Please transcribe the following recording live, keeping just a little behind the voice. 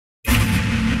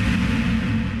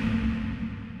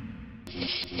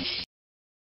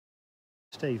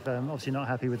Steve, obviously not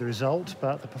happy with the result,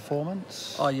 but the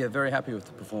performance? Oh yeah, very happy with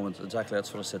the performance. Exactly,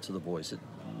 that's what I said to the boys.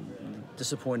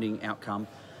 Disappointing outcome.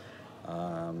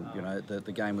 You know,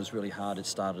 the game was really hard. It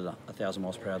started 1,000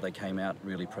 miles per hour. They came out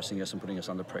really pressing us and putting us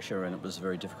under pressure, and it was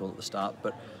very difficult at the start.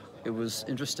 But it was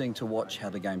interesting to watch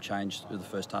how the game changed through the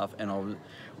first half. And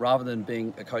rather than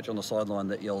being a coach on the sideline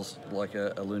that yells like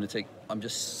a lunatic, I'm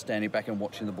just standing back and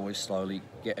watching the boys slowly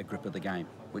get a grip of the game,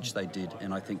 which they did.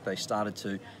 And I think they started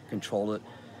to control it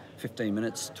 15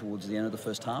 minutes towards the end of the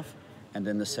first half. And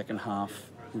then the second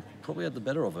half, we probably had the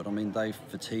better of it. I mean, they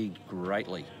fatigued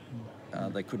greatly.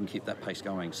 They couldn't keep that pace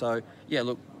going. So, yeah,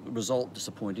 look, result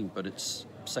disappointing, but it's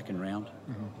second round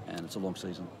and it's a long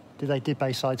season. Did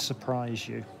Bayside surprise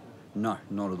you? No,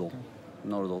 not at all.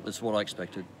 Not at all. It's what I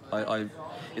expected.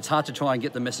 It's hard to try and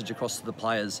get the message across to the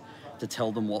players to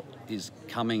tell them what is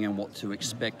coming and what to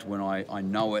expect when I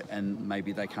know it and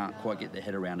maybe they can't quite get their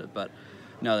head around it. But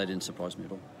no, they didn't surprise me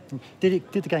at all.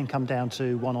 Did the game come down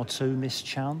to one or two missed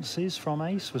chances from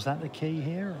Ace? Was that the key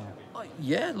here?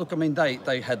 Yeah, look, I mean,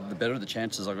 they had the better of the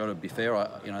chances. I've got to be fair.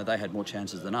 You know, they had more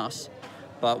chances than us,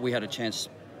 but we had a chance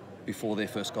before their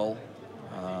first goal.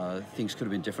 Things could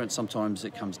have been different. Sometimes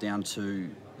it comes down to,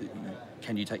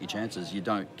 can you take your chances? You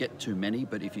don't get too many,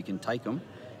 but if you can take them,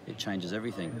 it changes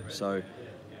everything. So,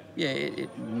 yeah,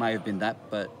 it may have been that,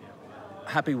 but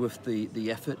happy with the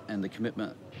effort and the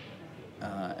commitment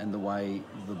and the way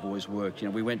the boys worked. You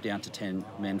know, we went down to 10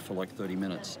 men for like 30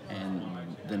 minutes, and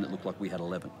then it looked like we had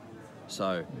 11.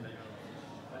 So,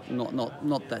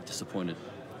 not that disappointed.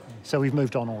 So we've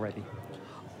moved on already?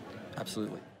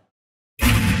 Absolutely.